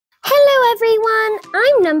everyone,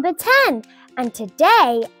 I'm number 10 and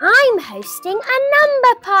today I'm hosting a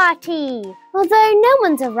number party. Although no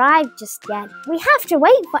one's arrived just yet, we have to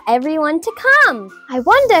wait for everyone to come. I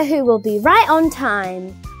wonder who will be right on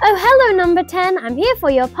time. Oh, hello number 10, I'm here for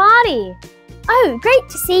your party. Oh, great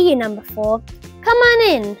to see you number 4. Come on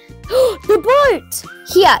in. The boat!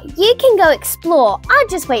 Here, you can go explore. I'll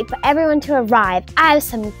just wait for everyone to arrive. I have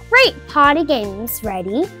some great party games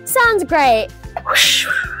ready. Sounds great.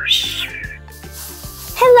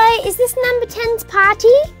 Hello, is this number 10's party?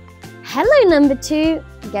 Hello, number 2.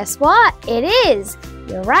 Guess what? It is.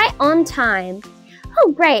 You're right on time.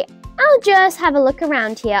 Oh, great. I'll just have a look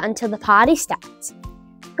around here until the party starts.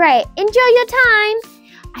 Great. Enjoy your time.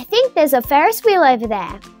 I think there's a Ferris wheel over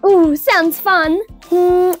there. Ooh, sounds fun.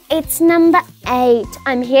 It's number 8.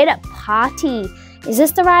 I'm here to party. Is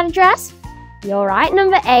this the right address? You're right,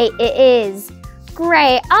 number 8. It is.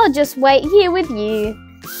 Great. I'll just wait here with you.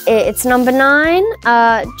 It's number 9.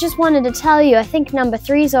 Just wanted to tell you, I think number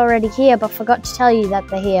 3's already here, but forgot to tell you that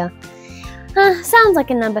they're here. Sounds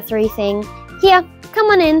like a number 3 thing. Here, come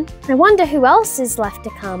on in. I wonder who else is left to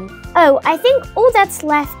come. Oh, I think all that's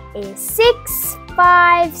left is 6,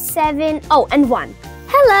 5, 7, and 1.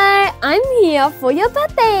 Hello, I'm here for your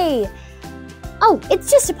birthday. Oh,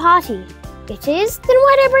 it's just a party. It is? Then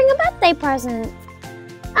why'd I bring a birthday present?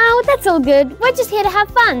 Oh, that's all good. We're just here to have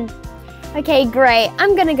fun. Okay, great.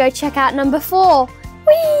 I'm gonna go check out number 4.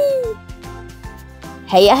 Whee!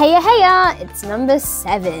 Heya, heya, heya. It's number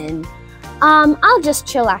 7. I'll just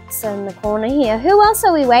chillax in the corner here. Who else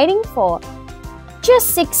are we waiting for? Just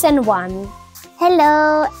 6 and 1.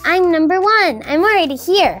 Hello, I'm number 1. I'm already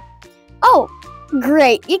here. Oh,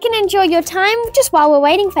 great. You can enjoy your time just while we're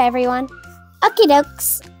waiting for everyone. Okie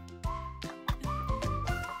dokes.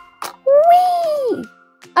 Whee!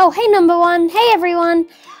 Oh, hey, number 1. Hey, everyone.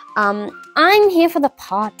 I'm here for the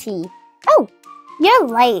party. Oh, you're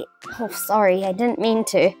late. Oh, sorry, I didn't mean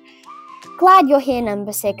to. Glad you're here,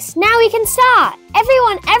 number 6. Now we can start.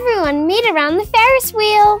 Everyone, meet around the Ferris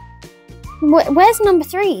wheel. Where's number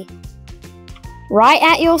 3? Right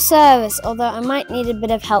at your service, although I might need a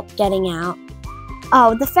bit of help getting out.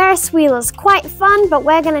 Oh, the Ferris wheel is quite fun, but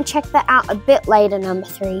we're going to check that out a bit later, number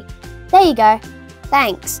 3. There you go.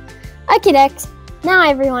 Thanks. Okie dokes. Now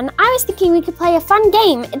everyone, I was thinking we could play a fun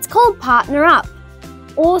game. It's called Partner Up,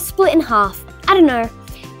 or Split in Half. I don't know.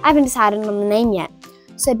 I haven't decided on the name yet.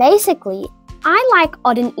 So basically, I like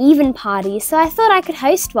odd and even parties, so I thought I could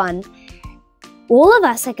host one. All of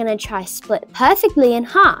us are going to try split perfectly in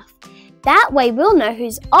half. That way we'll know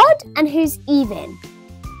who's odd and who's even.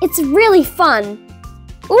 It's really fun.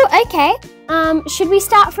 Ooh, okay. Should we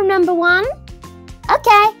start from number 1?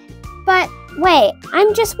 Okay, but wait,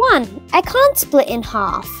 I'm just 1. I can't split in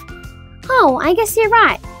half. Oh, I guess you're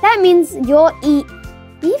right. That means you're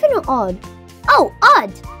even or odd? Oh,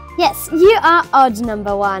 odd. Yes, you are odd,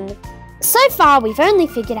 number 1. So far, we've only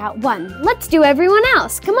figured out 1. Let's do everyone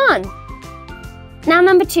else. Come on. Now,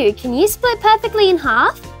 number 2, can you split perfectly in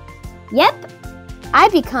half? Yep. I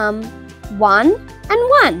become 1 and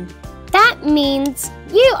 1. That means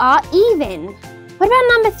you are even. What about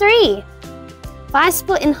number 3? If I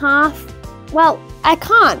split in half, well, I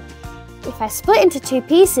can't. If I split into 2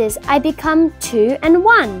 pieces, I become 2 and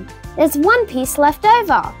 1. There's 1 piece left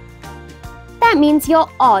over. That means you're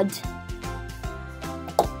odd.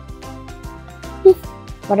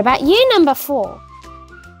 What about you, number 4?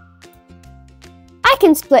 I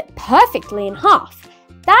can split perfectly in half.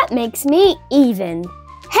 That makes me even.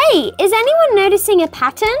 Hey, is anyone noticing a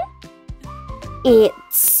pattern?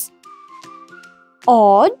 It's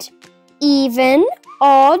odd, even,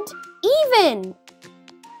 odd, even.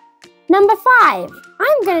 Number 5,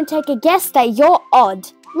 I'm going to take a guess that you're odd.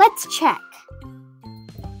 Let's check.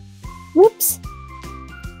 Whoops.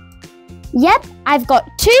 Yep, I've got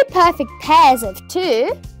 2 perfect pairs of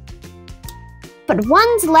 2, but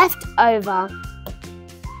 1's left over.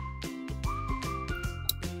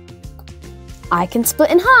 I can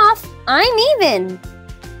split in half. I'm even.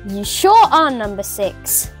 You sure are, number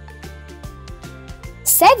 6.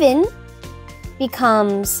 7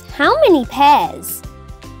 becomes how many pairs?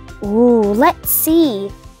 Ooh, let's see.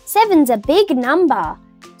 7's a big number,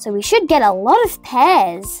 so we should get a lot of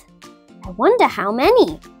pairs. I wonder how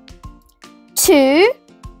many. 2,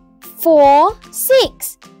 4,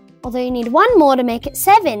 6. Although you need 1 more to make it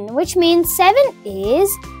 7, which means 7 is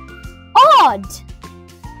odd.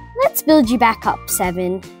 Let's build you back up,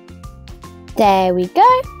 7. There we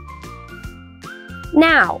go.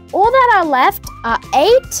 Now, all that are left are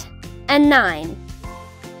 8 and 9.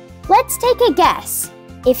 Let's take a guess.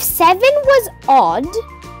 If 7 was odd,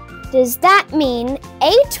 does that mean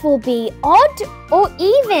 8 will be odd or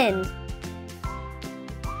even?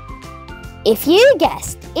 If you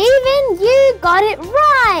guessed even, you got it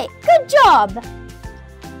right. Good job.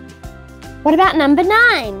 What about number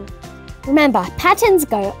 9? Remember, patterns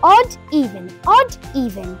go odd, even, odd,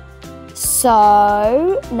 even.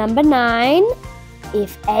 So, number 9,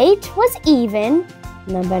 if 8 was even,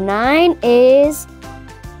 number 9 is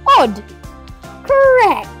odd.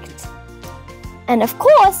 Correct. And of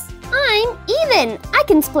course, I'm even. I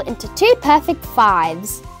can split into 2 perfect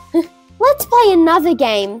 5s. Let's play another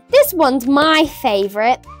game. This one's my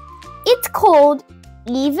favorite. It's called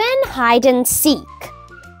Even Hide and Seek.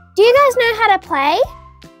 Do you guys know how to play?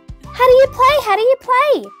 How do you play? How do you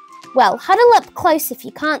play? Well, huddle up close if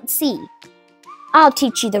you can't see. I'll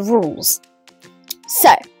teach you the rules.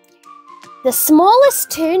 So, the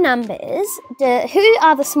smallest 2 numbers, who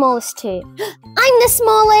are the smallest 2? I'm the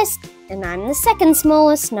smallest, and I'm the second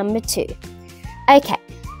smallest, number 2. Okay,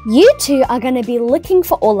 you 2 are going to be looking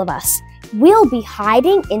for all of us. We'll be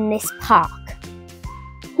hiding in this park.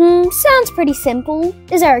 Sounds pretty simple.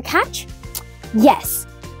 Is there a catch? Yes.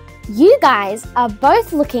 You guys are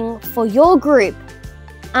both looking for your group.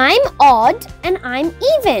 I'm odd and I'm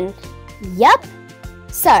even. Yup.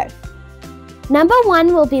 So, number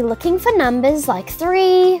 1 will be looking for numbers like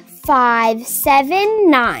 3, 5, 7,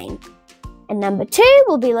 9. And number 2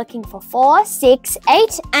 will be looking for 4, 6,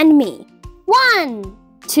 8, and me. 1,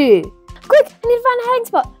 2. Quick, I need to find a hiding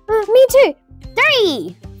spot. Me too.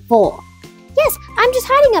 3, 4. Yes, I'm just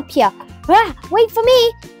hiding up here. Wait for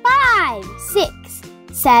me. 5, 6,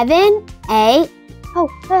 7, 8.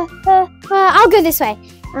 I'll go this way.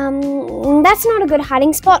 That's not a good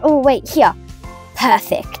hiding spot. Oh, wait, here.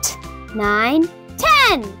 Perfect. 9,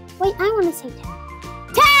 10. Wait, I want to say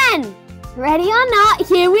 10. 10. Ready or not,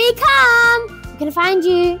 here we come. I'm gonna find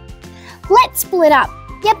you. Let's split up.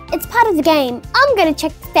 Yep, it's part of the game. I'm gonna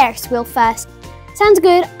check the Ferris wheel first. Sounds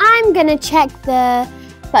good. I'm gonna check the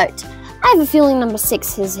boat. I have a feeling number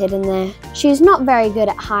 6 is hidden there. She's not very good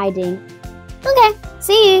at hiding. Okay,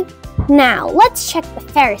 see you. Now, let's check the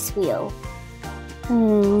Ferris wheel.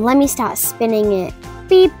 Let me start spinning it.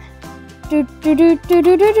 Beep. Do, do, do, do,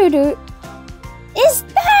 do, do, do, do. Is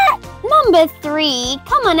that number 3?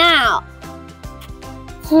 Come on out.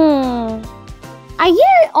 Are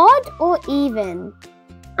you odd or even?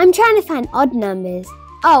 I'm trying to find odd numbers.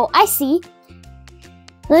 Oh, I see.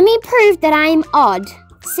 Let me prove that I'm odd.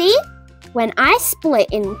 See? When I split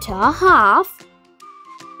into a half,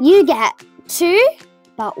 you get 2,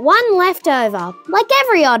 but 1 left over, like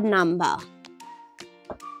every odd number.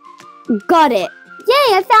 Got it.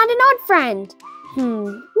 Yay, I found an odd friend.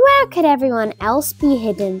 Where could everyone else be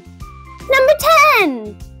hidden? Number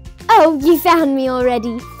 10! Oh, you found me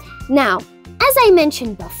already. Now, as I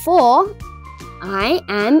mentioned before, I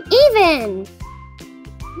am even.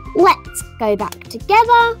 Let's go back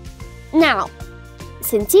together. Now,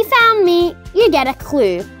 since you found me, you get a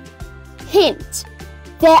clue. Hint,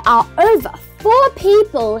 there are over 4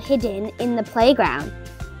 people hidden in the playground.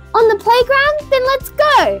 On the playground? Then let's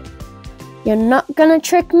go. You're not gonna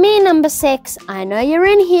trick me, number 6. I know you're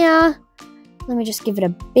in here. Let me just give it a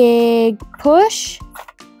big push.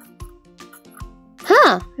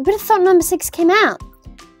 I would have thought number 6 came out.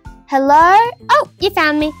 Hello? Oh, you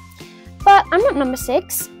found me. But I'm not number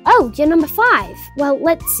 6. Oh, you're number 5. Well,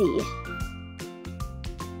 let's see.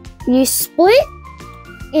 You split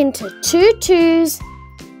into 2 2s,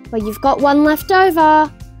 but you've got 1 left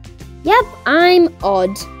over. Yep, I'm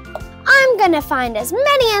odd. I'm gonna find as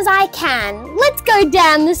many as I can. Let's go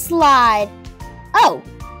down the slide. Oh,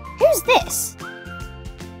 who's this?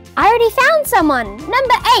 I already found someone.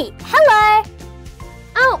 Number 8. Hello.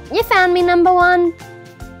 Oh, you found me, number 1.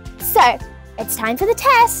 So, it's time for the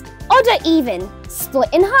test. Odd or even, split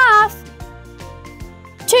in half.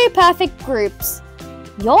 2 perfect groups.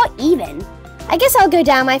 You're even. I guess I'll go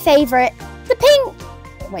down my favorite, the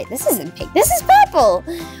pink. Wait, this isn't pink. This is purple.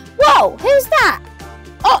 Whoa, who's that?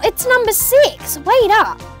 Oh, it's number 6. Wait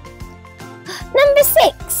up. Number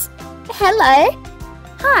 6. Hello.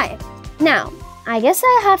 Hi. Now, I guess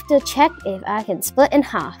I have to check if I can split in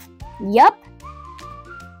half. Yup.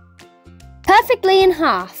 Perfectly in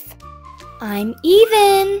half. I'm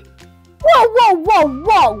even. Whoa, whoa, whoa,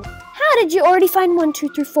 whoa. How did you already find 1, 2,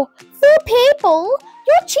 3, 4? 4 people?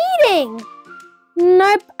 You're cheating.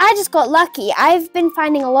 Nope, I just got lucky. I've been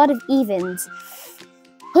finding a lot of evens.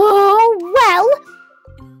 Oh, well.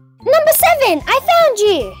 Number 7, I found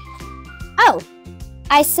you. Oh,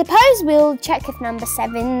 I suppose we'll check if number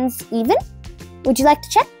 7's even. Would you like to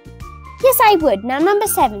check? Yes, I would. Now, number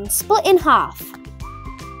 7, split in half.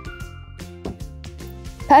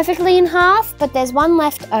 Perfectly in half, but there's 1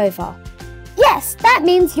 left over. Yes, that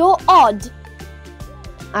means you're odd.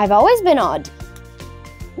 I've always been odd.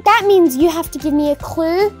 that means you have to give me a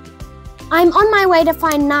clue. I'm on my way to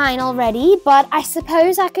find 9 already, but I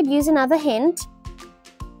suppose I could use another hint.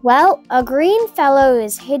 Well, a green fellow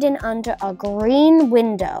is hidden under a green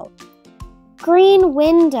window. Green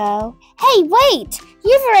window? Hey, wait!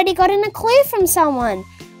 You've already gotten a clue from someone.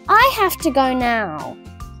 I have to go now.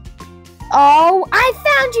 Oh, I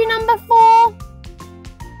found you, number 4.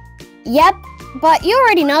 Yep, but you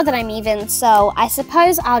already know that I'm even, so I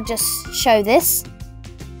suppose I'll just show this.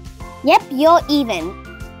 Yep, you're even.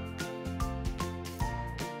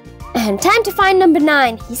 And time to find number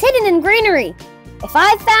 9. He's hidden in greenery. If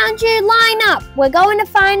I found you, line up. We're going to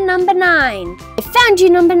find number 9. I found you,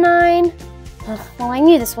 number 9. Well, I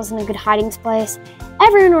knew this wasn't a good hiding place.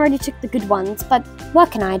 Everyone already took the good ones, but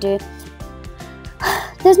what can I do?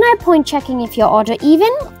 There's no point checking if you're odd or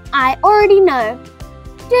even. I already know.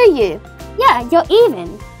 Do you? Yeah, you're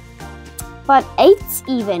even. But 8's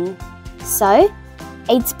even. So,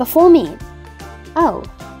 8's before me. Oh.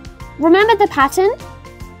 Remember the pattern?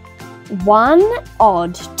 1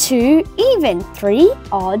 odd, 2 even, 3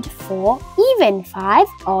 odd, 4 even, 5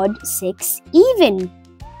 odd, 6 even.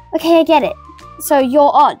 Okay, I get it. So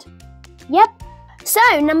you're odd. Yep.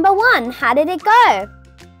 So, number 1, how did it go?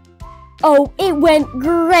 Oh, it went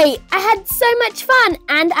great. I had so much fun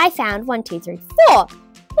and I found 1, 2, 3, 4.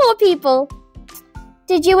 4 people.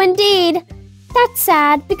 Did you indeed? That's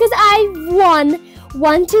sad because I won.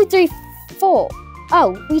 1, 2, 3, 4.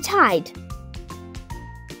 Oh, we tied.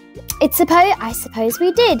 I suppose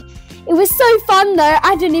we did. It was so fun though,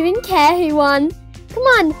 I don't even care who won. Come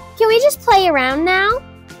on, can we just play around now?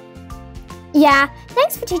 Yeah,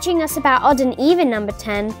 thanks for teaching us about odd and even, number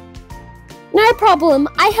 10. No problem,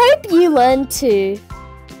 I hope you learned too.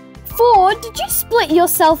 4, did you split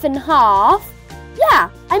yourself in half? Yeah,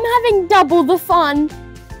 I'm having double the fun.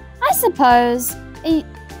 I suppose. Whee!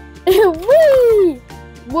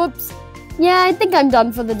 Whoops. Yeah, I think I'm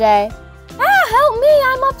done for the day. Ah, help me,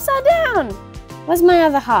 I'm upside down. Where's my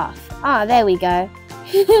other half? Ah, there we go.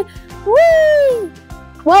 Whee!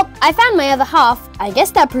 Well, I found my other half. I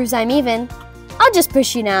guess that proves I'm even. I'll just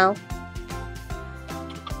push you now.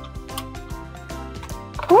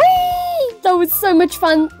 Whee! That was so much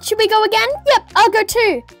fun. Should we go again? Yep, I'll go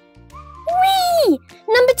too. Whee!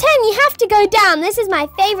 Number 10, you have to go down. This is my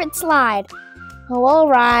favorite slide. Oh, all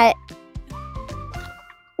right.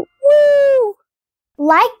 Woo!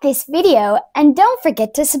 Like this video and don't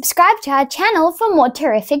forget to subscribe to our channel for more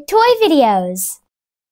terrific toy videos.